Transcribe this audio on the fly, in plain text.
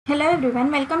Hello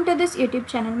everyone, welcome to this YouTube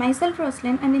channel. Myself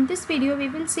Roslyn, and in this video we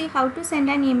will see how to send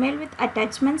an email with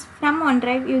attachments from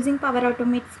OneDrive using Power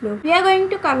Automate Flow. We are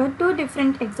going to cover two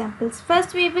different examples.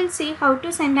 First we will see how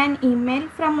to send an email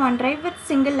from OneDrive with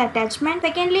single attachment.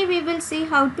 Secondly we will see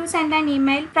how to send an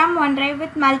email from OneDrive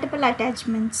with multiple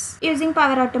attachments using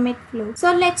Power Automate Flow.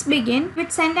 So let's begin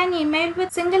with send an email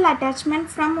with single attachment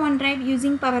from OneDrive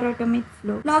using Power Automate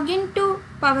Flow. Log in to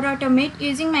Power Automate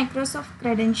using Microsoft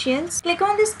credentials. Click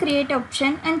on this create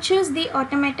option and choose the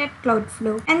automated cloud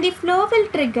flow, and the flow will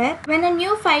trigger when a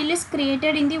new file is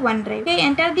created in the OneDrive. Okay,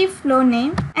 enter the flow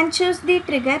name and choose the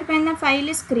trigger when a file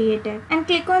is created and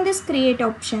click on this create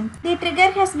option. The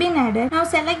trigger has been added. Now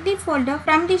select the folder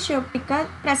from the show picker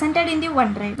presented in the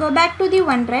OneDrive. Go back to the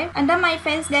OneDrive. Under my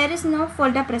files there is no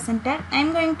folder presented. I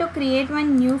am going to create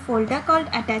one new folder called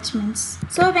attachments.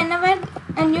 So whenever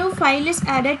a new file is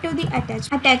added to the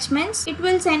attachments, it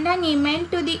will send an email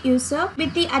to the user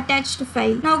with the attached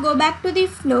file. Now go back to the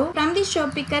flow. From the show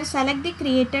picker, select the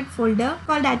created folder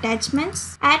called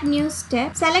attachments. Add new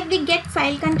step. Select the get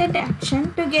file content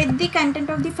action to get the content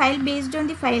of the file based on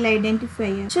the file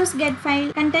identifier. Choose get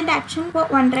file content action for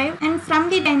OneDrive, and from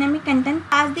the dynamic content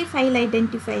pass the file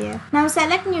identifier. Now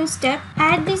select new step.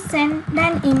 Add the send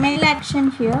an email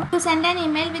action here to send an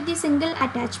email with the single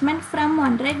attachment from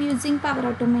OneDrive using Power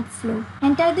Automate Flow.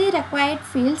 Enter the required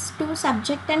fields to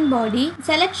subject and body.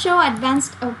 Select show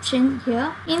advanced option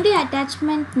here. In the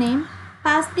attachment name,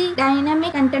 pass the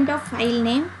dynamic content of file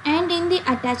name, and in the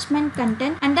attachment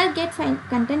content under get file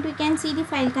content we can see the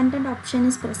file content option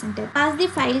is presented. Pass the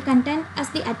file content as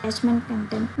the attachment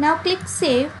content. Now click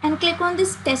save and click on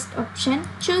this test option.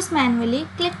 Choose manually.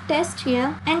 Click test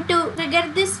here, and to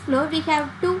trigger this flow we have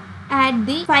to add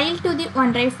the file to the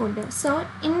OneDrive folder. So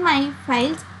in my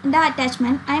files, in the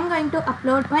attachment, I am going to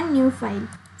upload one new file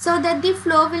so that the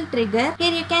flow will trigger.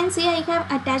 Here you can see I have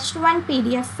attached one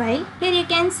PDF file. Here you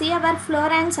can see our flow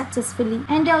ran successfully,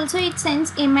 and also it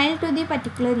sends email to the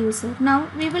particular user. Now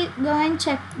we will go and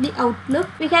check the Outlook.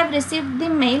 We have received the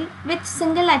mail with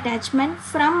single attachment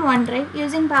from OneDrive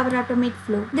using Power Automate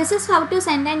Flow. This is how to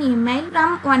send an email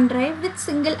from OneDrive with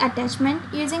single attachment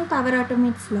using Power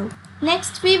Automate Flow.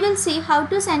 Next, we will see how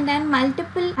to send an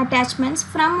multiple attachments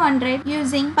from OneDrive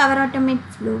using Power Automate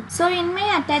Flow. So in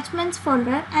my attachments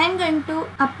folder, I am going to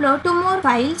upload two more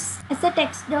files as a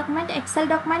text document, Excel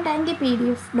document, and the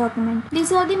PDF document.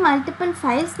 These are the multiple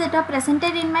files that are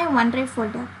presented in my OneDrive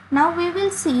folder. Now we will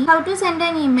see how to send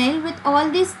an email with all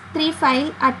these three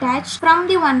files attached from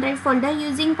the OneDrive folder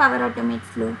using Power Automate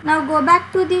Flow. Now go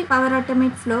back to the Power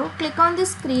Automate Flow, click on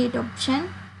this create option.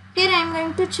 Here I am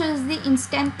going to choose the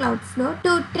instant cloud flow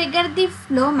to trigger the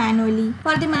flow manually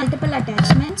for the multiple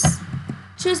attachments.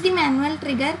 Choose the manual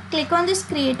trigger, click on this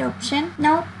create option.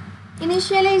 Now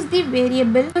initialize the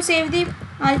variable to save the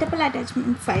multiple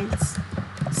attachment files.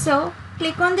 So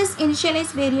click on this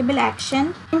initialize variable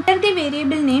action, enter the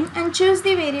variable name and choose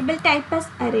the variable type as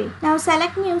array. Now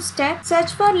select new step,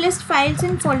 search for list files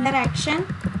in folder action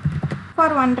for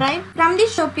OneDrive. From the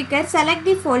show picker, select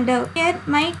the folder. Here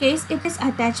my case it is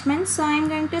attachments, so I am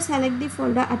going to select the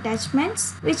folder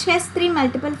attachments which has three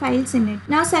multiple files in it.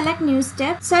 Now select new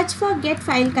step, search for get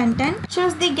file content,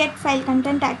 choose the get file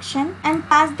content action and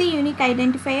pass the unique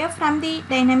identifier from the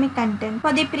dynamic content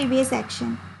for the previous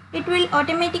action. It will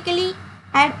automatically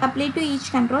add apply to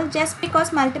each control just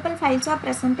because multiple files are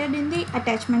presented in the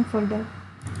attachment folder.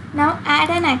 Now add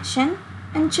an action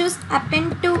and choose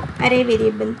append to array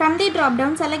variable. From the drop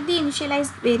down, select the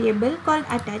initialized variable called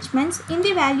attachments. In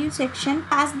the value section,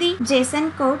 pass the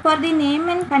JSON code for the name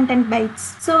and content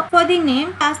bytes. So for the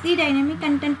name, pass the dynamic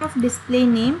content of display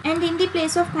name, and in the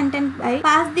place of content byte,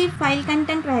 pass the file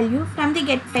content value from the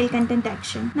get file content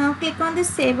action. Now click on the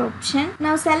save option.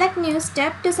 Now select new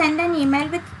step to send an email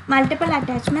with multiple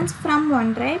attachments from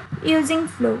OneDrive using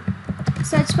Flow.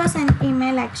 Search for send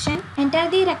email action, enter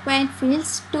the required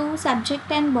fields to subject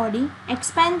and body,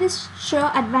 expand this show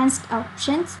advanced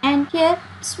options, and here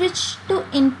switch to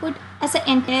input as an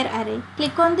entire array.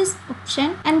 Click on this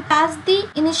option and pass the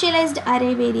initialized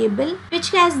array variable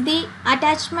which has the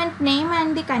attachment name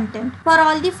and the content for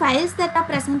all the files that are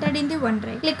presented in the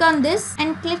OneDrive. Click on this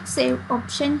and click save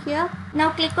option here.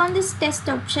 Now click on this test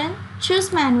option,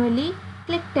 choose manually,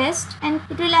 click test, and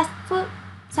it will ask for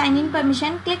sign in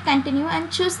permission. Click continue and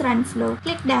choose run flow.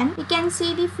 Click done. You can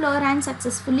see the flow ran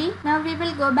successfully. Now we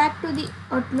will go back to the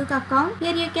Outlook account.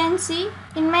 Here you can see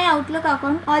in my Outlook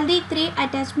account all the three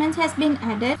attachments has been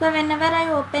added. So whenever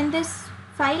I open this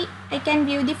file, I can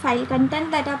view the file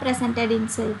content that are presented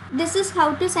inside. This is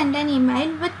how to send an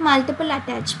email with multiple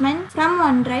attachments from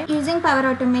OneDrive using Power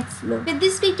Automate Flow. With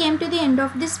this we came to the end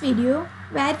of this video.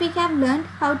 where we have learned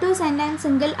how to send a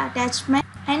single attachment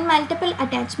and multiple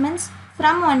attachments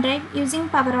from OneDrive using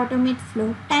Power Automate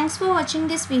Flow. Thanks for watching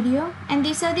this video, and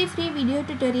these are the free video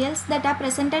tutorials that are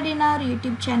presented in our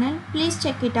YouTube channel. Please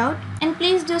check it out and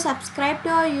please do subscribe to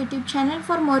our YouTube channel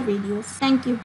for more videos. Thank you.